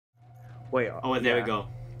Wait. Oh, there yeah. we go.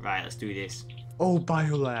 Right, let's do this. Oh,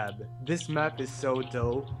 Biolab. This map is so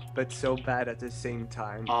dope, but so bad at the same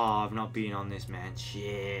time. Oh, I've not been on this, man.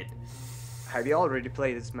 Shit. Have you already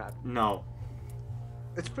played this map? No.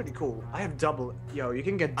 It's pretty cool. I have double. Yo, you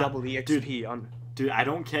can get double EXP on. Dude, I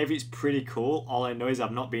don't care if it's pretty cool. All I know is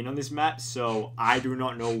I've not been on this map, so I do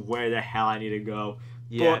not know where the hell I need to go.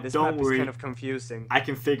 Yeah, but this don't map worry, is kind of confusing. I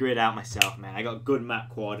can figure it out myself, man. I got good map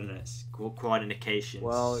coordinates, coordinations.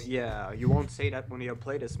 Well, yeah, you won't say that when you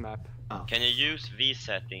play this map. Oh. Can you use V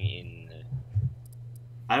setting in?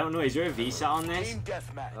 I don't know. Is there a VSAT on this? Team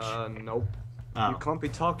deathmatch. Nope. Oh. You can't be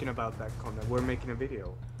talking about that, Connor. We're making a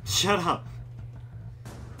video. Shut up.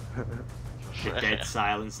 The dead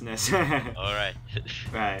silenceness. Alright.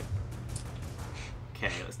 Right.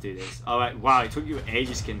 Okay, let's do this. Alright, wow, it took you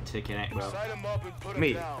ages to connect, bro. Sight 'em up and put 'em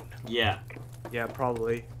Me? down. Yeah. Yeah,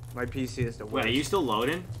 probably. My PC is the worst. Wait, are you still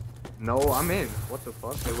loading? No, I'm in. What the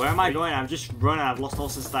fuck? Wait, where am I going? I'm just running. I've lost all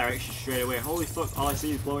sense of direction straight away. Holy fuck, all I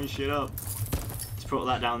see is blowing shit up. Let's put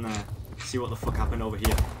that down there. See what the fuck happened over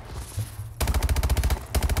here.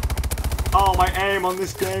 Oh, my aim on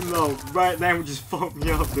this game though, right then would just fuck me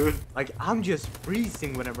up, dude. Like, I'm just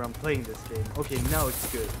freezing whenever I'm playing this game. Okay, now it's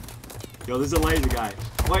good. Yo, there's a laser guy.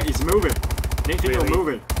 Wait, he's moving. Didn't think you were Really?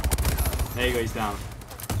 moving. There you go, he's down.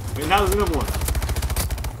 Wait, now there's another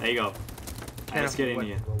one. There you go. Alright, let's get in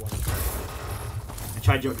here. I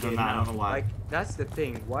tried jumping on that, I don't know why. Like, that's the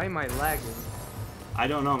thing. Why am I lagging I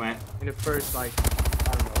don't know, man. in the first, like,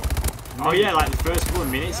 I don't know. Oh yeah, like the first couple of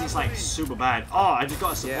minutes, it's like super bad. Oh, I just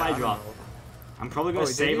got a supply I drop. know. I'm probably gonna Oh,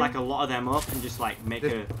 did save you? like a lot of them up and just like make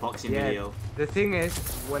a boxing Yeah, video. the thing is,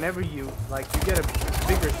 whenever you, like, you get a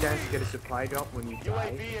bigger chance to get a supply drop when you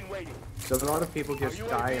die. UAV in waiting. So a lot of people just Our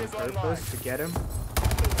die UAV on is online. purpose to get them.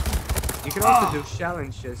 You can also Ah. do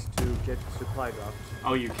challenges to get supply drops.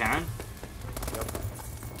 Oh, you can? Yep.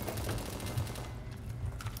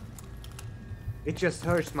 It just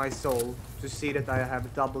hurts my soul to see that I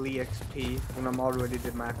have double EXP when I'm already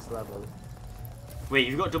the max level. Wait,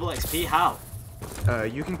 you've got double XP? How?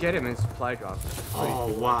 You can get him in supply drops. Oh,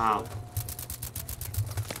 wow.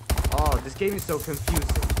 Oh, this game is so confusing.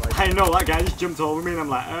 Like, I know, that guy just jumped over me and I'm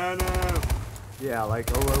like, oh no. yeah, like,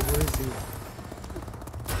 oh, well, where is he?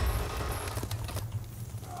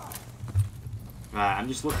 Right, I'm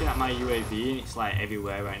just looking at my UAV and it's like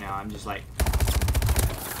everywhere right now. I'm just like,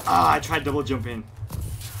 I tried double jumping.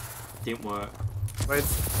 Didn't work. But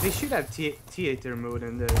they should have theater mode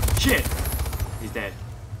in the. Shit! He's dead.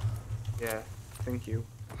 Yeah, thank you.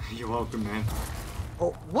 You're welcome, man.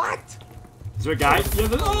 Oh, what? Is there a guy? Yeah,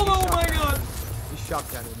 there's, oh my god! He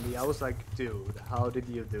shotgunned me. I was like, dude, how did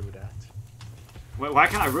you do that? Wait, why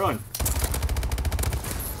can't I run?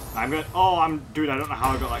 Dude, I don't know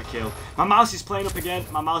how I got that kill. My mouse is playing up again.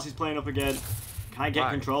 My mouse is playing up again. Can I get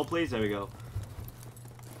Why? control, please? There we go.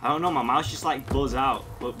 I don't know, my mouse just like bugs out.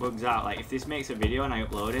 Like, if this makes a video and I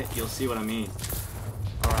upload it, you'll see what I mean.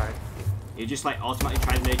 Alright. It just like automatically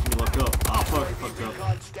tries making me look up. Oh, fuck, I fucked up.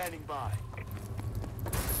 Recon standing by.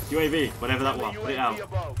 UAV, whatever that was. Friendly Put it UAV out.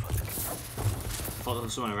 above. Thought there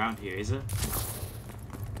was someone around here, is there?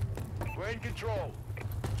 We're in control.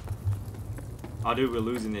 Oh, dude, we're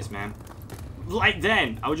losing this, man. Like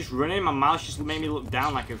then, I was just running, my mouse just made me look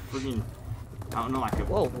down like a friggin', I don't know, like a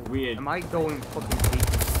Whoa, weird. Am I going fucking 8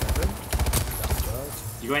 to 7?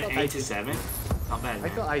 You going I thought I 8 to did- 7? Not bad, I man.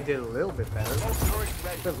 thought I did a little bit better. Both turrets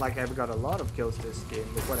ready. I feel like I've got a lot of kills this game,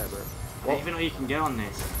 but whatever. I don't even know you can get on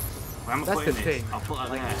this. Where am I That's putting the this? thing. I'll put that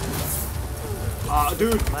Like- there. Oh,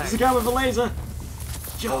 dude, there's a guy with a laser.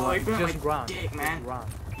 Yo, he burnt just my run. dick, Just man. run.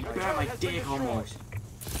 He burnt my dick almost.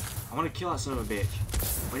 I want to kill that son of a bitch.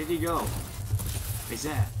 Where did he go? He's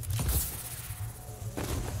there.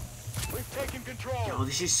 We've taken control. Yo,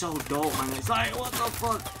 this is so dope, man. It's like, what the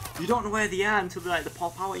fuck? You don't know where they are until they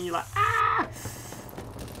pop out and you're like, ah!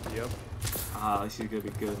 Yep. Ah, this is gonna be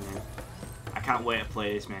good, man. I can't wait to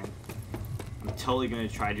play this, man. I'm totally gonna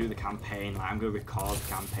try to do the campaign. Like, I'm gonna record the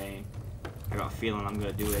campaign. I got a feeling I'm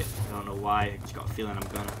gonna do it. I don't know why. I just got a feeling I'm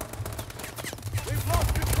gonna. We've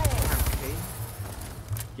lost control. Okay.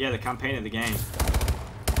 Yeah, the campaign of the game.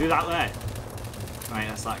 Do that there. Right,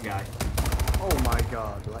 that's that guy. Oh my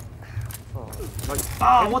god, like, oh, like,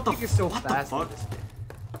 Oh, what the everything is so what the fast in fuck? this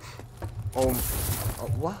game.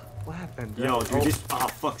 What happened? Yo, dude, Oh, this, oh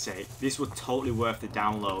fuck's sake, this was totally worth the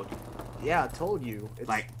download. yeah, I told you. It's,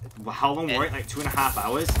 Like, how long were it? Like 2.5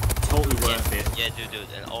 hours? Totally worth it. Yeah, dude,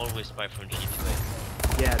 and always buy from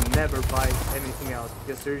G2A. yeah, never buy anything else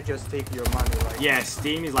because they're just taking your money. Like, Yeah,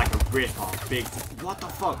 Steam is like a rip-off. Big. What the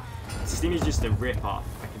fuck? Steam is just a rip-off.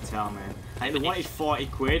 I can tell, man. Like, they wanted 40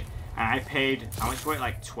 quid, and I paid, how much for it?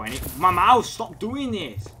 Like 20. My mouse, stop doing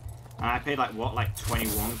this. And I paid like what, like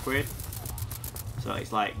 21 quid? So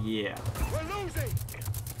it's like, yeah. We're losing.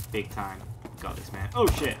 Big time. Got this, man. Oh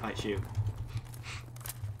shit, right, shoot.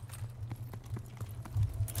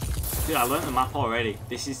 Dude, I learned the map already.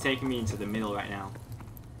 This is taking me into the middle right now.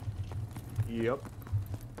 Yep.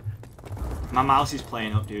 My mouse is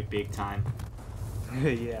playing up, dude, big time.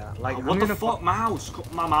 Yeah, like Oh, what the fuck, mouse?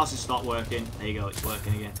 My mouse has stopped working. There you go, it's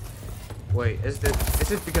working again. Wait, is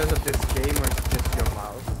it because of this game or is it just your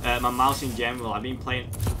mouse? My mouse in general. I've been playing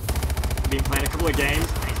a couple of games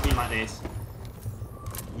and it's been like this.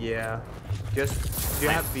 Yeah. Just do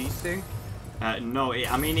you have V-Sync? No,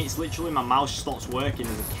 I mean it's literally my mouse stops working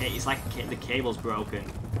as it's like the cable's broken.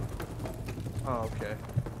 Oh, okay.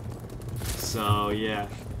 So yeah.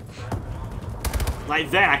 Like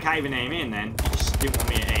then I can't even aim in then. It just didn't want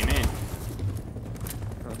me to aim in.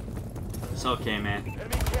 It's okay, man. Enemy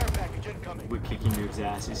care package incoming. We're kicking noobs'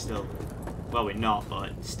 asses still. Well, we're not,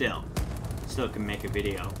 but still can make a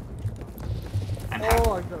video. I'm happy.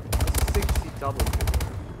 Oh, I got a 60 double kill.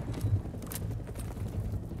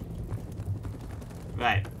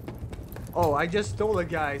 Right. Oh, I just stole a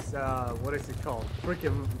guy's, what is it called?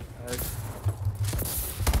 Freaking,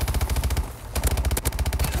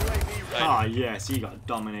 UAV ready. Oh yes, he got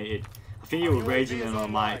dominated. I think you were raging in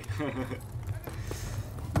on mic.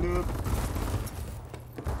 Nope.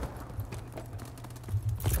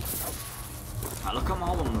 Right, look, I'm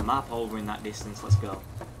all on the map over in that distance. Let's go.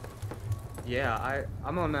 yeah,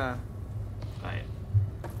 I'm on a... Right.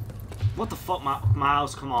 What the fuck,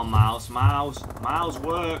 mouse? Come on, mouse. Mouse,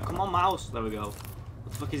 work. Come on, mouse. There we go.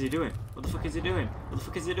 What the fuck is he doing? What the fuck is he doing? What the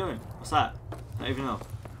fuck is he doing? What's that? I don't even know.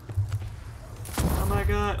 Oh my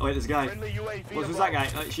god. Oh wait, there's a guy. Friendly UAV Who's above. that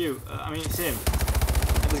guy? It's you. I mean, it's him.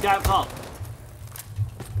 There's a guy up top.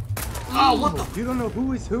 Oh, what the? You don't know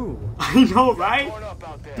who is who. I know, right? Torn up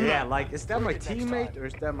out there. Yeah, like, is that my Work it next teammate time. or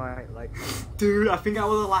is that my, like... Dude, I think I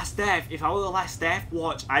was the last death. If I was the last death,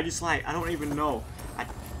 watch. I don't even know. I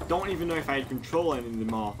don't even know if I had control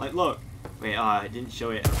anymore. Like, look. Wait, I didn't show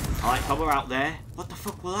it. I like cover out there. What the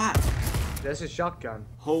fuck was that? That's a shotgun.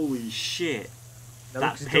 Holy shit. That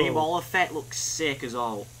looks paintball dope. effect looks sick as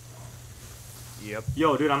all. Yep.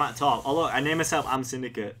 Yo, dude, I'm at top. Oh, look, I named myself I'm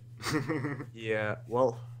Syndicate. Yeah,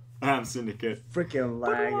 well, I'm Syndicate. freaking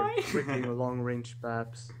lag Bye-bye. and freaking long range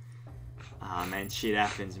maps. Ah, man, shit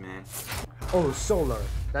happens, man. Oh, solar.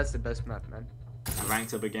 That's the best map, man. I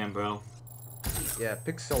ranked up again, bro. Yeah,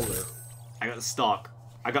 pick solar. I got the stock.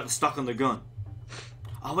 I got the stock on the gun.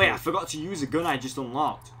 Oh, wait, I forgot to use a gun I just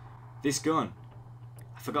unlocked. This gun.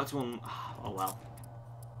 I forgot to oh, well.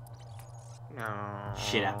 No.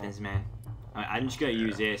 Shit happens, man. I'm just gonna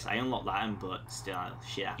use this. I unlocked that one, but still,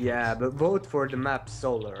 shit happens. Yeah, but vote for the map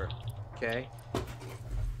solar. Okay?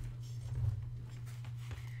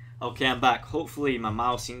 Okay, I'm back. Hopefully my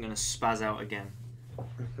mouse ain't gonna spaz out again.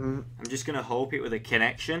 I'm just gonna hope it with a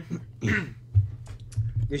connection.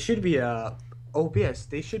 There should be a OBS.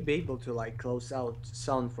 They should be able to like close out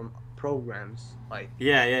sound from programs. Like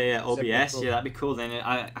Yeah. OBS, Separate yeah, that'd be cool. Then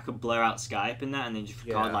I could blur out Skype and that, and then just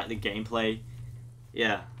record Yeah. like the gameplay.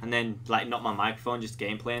 Yeah, and then like not my microphone, just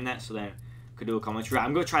gameplay in that, so then I could do a commentary.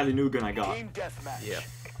 I'm gonna try the new gun I got. Team deathmatch. yeah.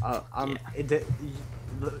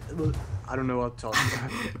 I don't know what to talk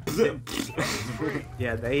about.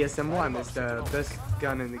 Yeah, the ASM1 is the best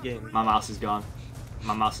gun in the game. My mouse is gone.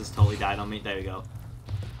 My mouse has totally died on me. There we go.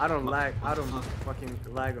 I don't lag. I what the don't fucking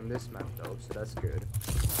lag on this map though, so that's good.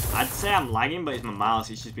 I'd say I'm lagging, but it's my mouse.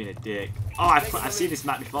 It's just been a dick. Oh, I've seen this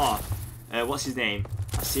map before. What's his name?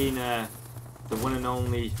 I've seen the one and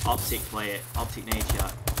only Optic play it. Optic Nature.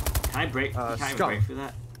 Can I break? You can't even Scum. break through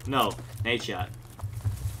that. No, Nature.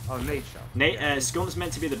 Oh, nature. Scump's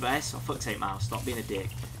meant to be the best. Oh, fuck's sake, mouse. Stop being a dick.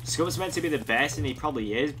 Scump's meant to be the best, and he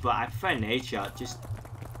probably is, but I prefer Nature. Just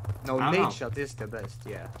No, I don't know. nature is the best.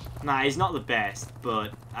 Yeah. nah, he's not the best,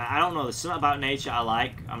 but I don't know. There's something about Nature I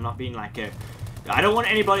like. I'm not being like a. I don't want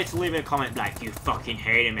anybody to leave a comment like you fucking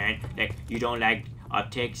hate it, man. Like you don't like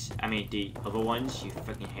optics. I mean the other ones. You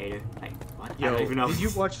fucking hate it. Like what? I Yo, don't even know. did you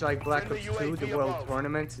watch like Black Ops Friendly 2, the UAV World above.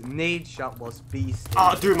 Tournament? Nade shot was beast.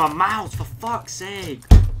 Oh, dude, my mouse! For fuck's sake!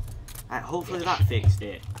 Hopefully that fixed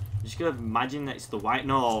it. I'm just gonna imagine that it's the white.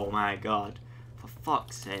 No, my god! For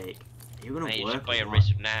fuck's sake! Are you gonna Man, you work? should buy or a what?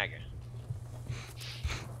 Racer Naga.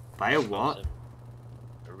 Buy a what?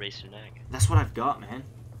 A Racer Naga. That's what I've got, man.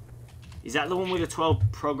 Is that the one with the 12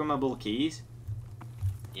 programmable keys?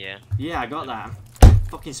 Yeah. Yeah, I got that. I'm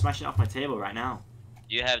fucking smashing it off my table right now.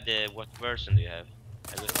 Do you have the what version do you have?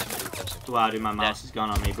 I got the 2000. Wow, dude, my mouse is gone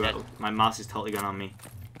on me, bro. that- My mouse is totally gone on me.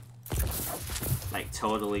 Like,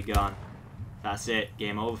 totally gone. That's it.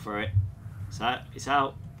 Game over for it. It's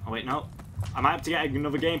out. Oh, wait, no. I might have to get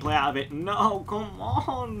another gameplay out of it. No, come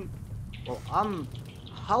on. Well,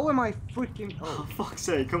 how am I freaking? Oh, Oh, fuck's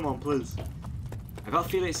sake, come on, please. I got a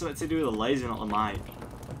feeling it's something to do with the laser, not the mic.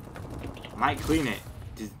 I might clean it.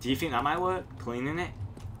 Do you think that might work? Cleaning it?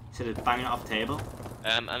 Instead of banging it off the table?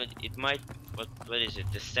 I mean, it might. What is it?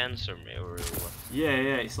 The sensor or what? Yeah,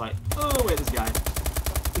 it's like, oh wait, this guy.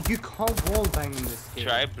 you can't wall bang in this game.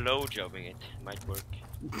 Try blowjobbing it. Might work.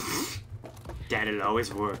 That'll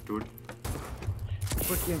always work, dude.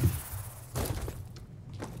 Freaking.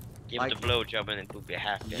 Give Like- it a blowjob and it will be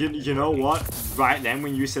happy. You know what? Right then,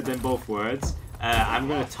 when you said them both words, I'm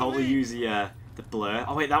gonna totally use the blur.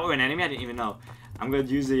 Oh wait, that were an enemy. I didn't even know. I'm gonna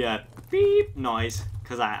use the beep noise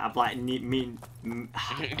because I've like meaning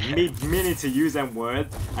to use them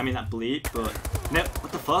words. I mean that bleep, but no.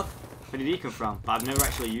 What the fuck? Where did he come from? But I've never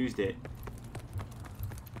actually used it.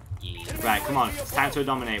 Yeah. Right, come on. It's time to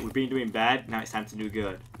dominate. We've been doing bad. Now it's time to do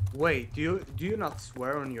good. Wait, do you not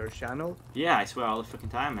swear on your channel? Yeah, I swear all the fucking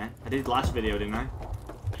time, man. I did last video, didn't I?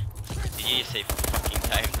 Did you say fucking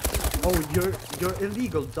time? Oh, your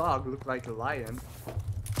illegal dog looked like a lion.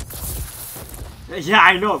 Yeah,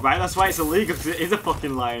 I know, right? That's why it's illegal, because it is a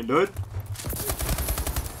fucking lion, dude.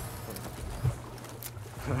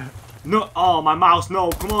 No, oh, my mouse, no,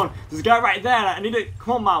 come on. There's a guy right there. I need it.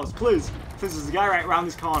 Come on, mouse, please. Please, there's a guy right around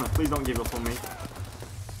this corner. Please don't give up on me.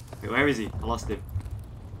 Wait, where is he? I lost him.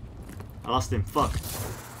 I lost him. Fuck.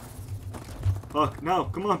 Fuck, no.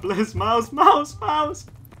 Come on, please. Mouse.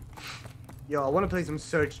 Yo, I want to play some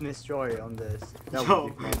Search and Destroy on this. That Yo,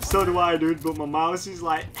 would be fun. so do I, dude, but my mouse is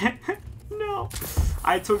like, no.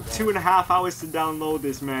 I took 2.5 hours to download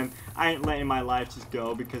this, man. I ain't letting my life just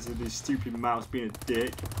go because of this stupid mouse being a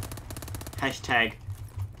dick. Hashtag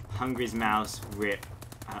Hungry's mouse rip.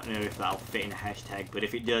 I don't know if that'll fit in a hashtag, but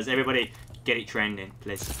if it does, everybody get it trending,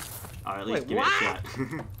 please. Or at least Wait, give what? it a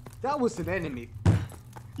shot. That was an enemy.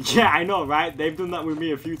 Yeah, I know, right? They've done that with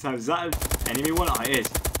me a few times. Is that an enemy one? Oh, it is.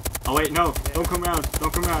 Oh, wait, no. Don't come around.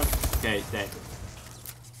 Don't come around. Okay, it's dead.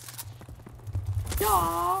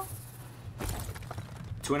 Yeah.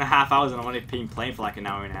 2.5 hours and I've only been playing for like an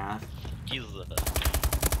hour and a half.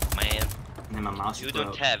 Man, And then my mouse you is don't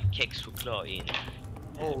broke. have Kexchoklad in.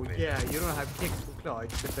 Oh yeah, you don't have kicks for claw.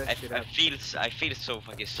 It's the best shit ever. I feel so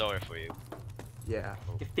fucking sorry for you. Yeah.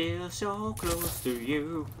 You feel so close to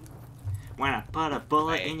you when I put a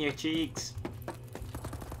bullet Right. in your cheeks.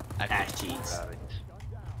 I Ass feel cheeks. about it.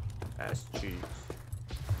 Ass cheeks.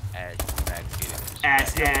 Ass back feelings.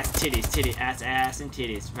 Ass, titties, ass, and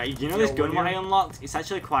titties. Right, you know Yo, this gun when what I you're- unlocked? It's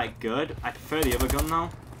actually quite good. I prefer the other gun though.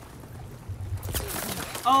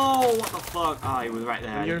 Oh, what the fuck? Oh, he was right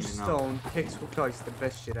there. I When you're didn't even know. stoned, kicks for claw is the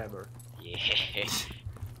best shit ever. Yeah.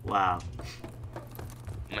 Wow.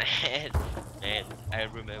 Man, I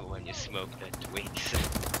remember when you smoked that Twix.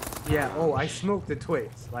 Yeah, oh, I smoked the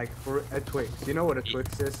Twix. Like, for a Twix. You know what a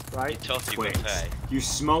Twix is, You right? thought you Twix. got high. You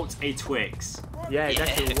smoked a Twix. Yeah, it Yeah.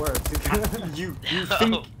 actually works. You No.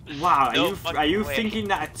 think? Wow, No are you fucking way. thinking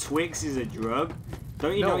that a Twix is a drug?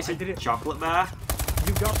 Don't you No, know it's I a didn't- chocolate bar?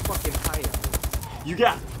 You got fucking high on it.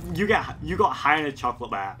 You got high in a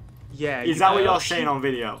chocolate bar. Yeah. Is you that what got- you're saying on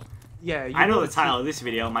video? Yeah, you I know the it's- title of this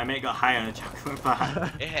video. My mate got high on a chocolate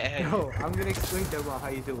bar. Yeah. No, I'm gonna explain to them how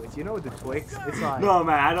you do it. You know the Twix? It's like No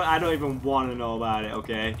man, I don't even want to know about it.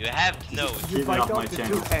 Okay. You have to know. you keep it bite off off my the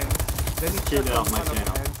channel. two ends, then you Keep cut it off off my one of the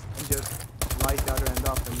channel. ends and just light the other end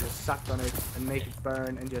up and just suck on it and make it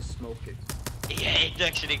burn and just smoke it. Yeah, it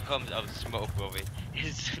actually comes out smoke of it.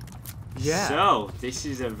 It's Yeah. So this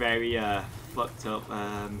is a very fucked up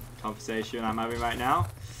conversation I'm having right now.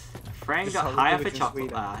 A friend This got is how we high do off it a in chocolate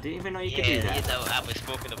Sweden. bar. I didn't even know you yeah, could do you that. know, I was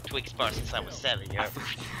smoking of Twix bars since I was 7, yeah.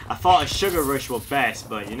 I thought a sugar rush was best,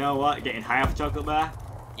 but you know what? Getting high off a chocolate bar,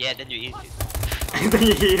 Yeah, then you eat and then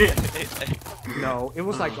you eat it. it. No, it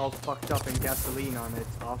was like all fucked up and gasoline on it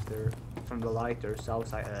after from the lighter, so I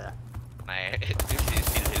was like, ugh. Man, this is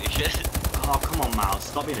still delicious. Oh come on, Miles,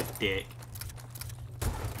 stop being a dick.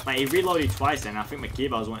 Like he reloaded twice, and I think my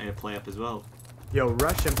keyboard's wanting to play up as well. Yo,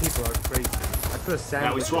 Russian people are crazy. I threw a Yeah,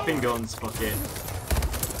 sandwich. we're swapping guns. Fuck it.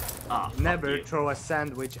 Ah, fuck Never you. throw a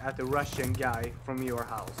sandwich at a Russian guy from your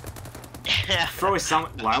house. Throw a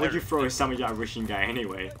sandwich. Why would you throw a sandwich at a Russian guy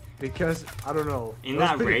anyway? Because, I don't know. Isn't it was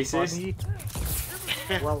that pretty racist?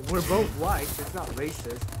 funny. Well, we're both white, it's not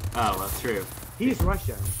racist. Oh well, true. He's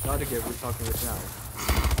Russian, the other guy we're talking with now.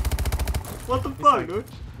 What the It's fuck, like- dude?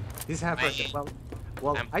 He's half Mate. Russian.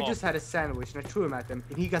 Well, I'm I Paul. just had a sandwich and I threw him at him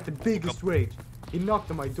and he got the biggest rage. He knocked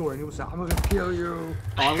on my door and he was like, I'm gonna kill you.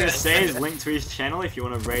 All I'm gonna say is link to his channel if you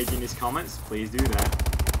want to rage in his comments. Please do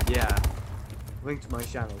that. Yeah. Link to my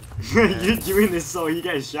channel. You're doing this so you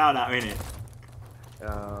get a shout out, innit?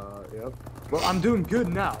 Yep. Well, I'm doing good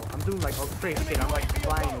now. I'm doing like all crazy shit. I'm like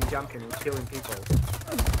flying and jumping and killing people.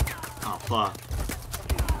 Oh fuck.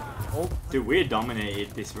 Oh, Dude, we're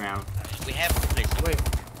dominated this round. We have to play some. wait.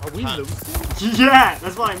 Are we Huh. losing? Yeah,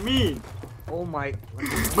 that's what I mean. Oh my.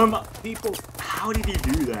 Mama, People. how did he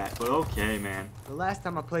do that? But okay, man. The last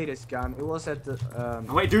time I played this gun, it was at the.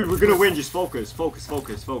 Oh, wait, dude, we're gonna win. Just focus, focus,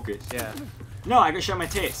 focus, focus. Yeah. No, I gotta show my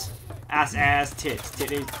tits. Ass, tits,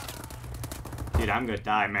 titties. Dude, I'm gonna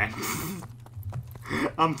die, man.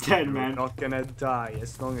 I'm dead, I'm man. not gonna die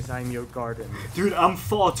as long as I'm your guardian. Dude, I'm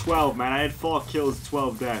 4-12, man. I had 4 kills,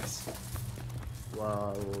 12 deaths.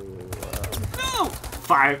 Wow. No!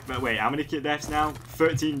 5, but wait, how many deaths now?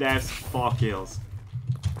 13 deaths, 4 kills.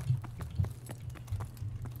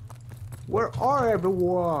 Where are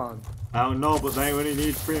everyone? I don't know, but they only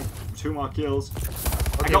need 2 more kills.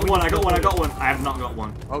 I Okay, got we one, need I got to one, I win. got one. I have not got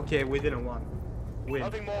one. Okay, we didn't win.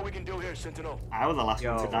 Nothing more we can do here, Sentinel. I was the last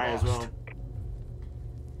one Yo, to die as lost. well.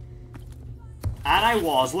 And I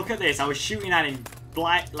was, look at this, I was shooting at him,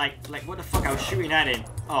 like what the fuck, I was shooting at him.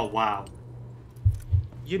 Oh, wow.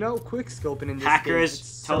 You know, quick scoping in this game. Hackers, it's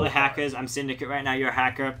so totally hard. hackers, I'm Syndicate right now, you're a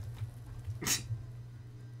hacker.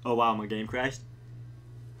 Oh wow, my game crashed.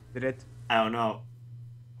 Did it? I don't know.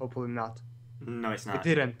 Hopefully not. No, it's It not.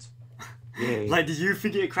 didn't. Yay. Like, did you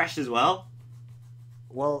think it crashed as well?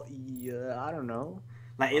 Well, yeah, I don't know.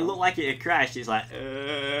 Like, it looked like it had crashed, it's like,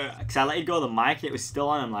 because I let it go the mic and it was still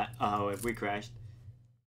on, I'm like, oh, have we crashed?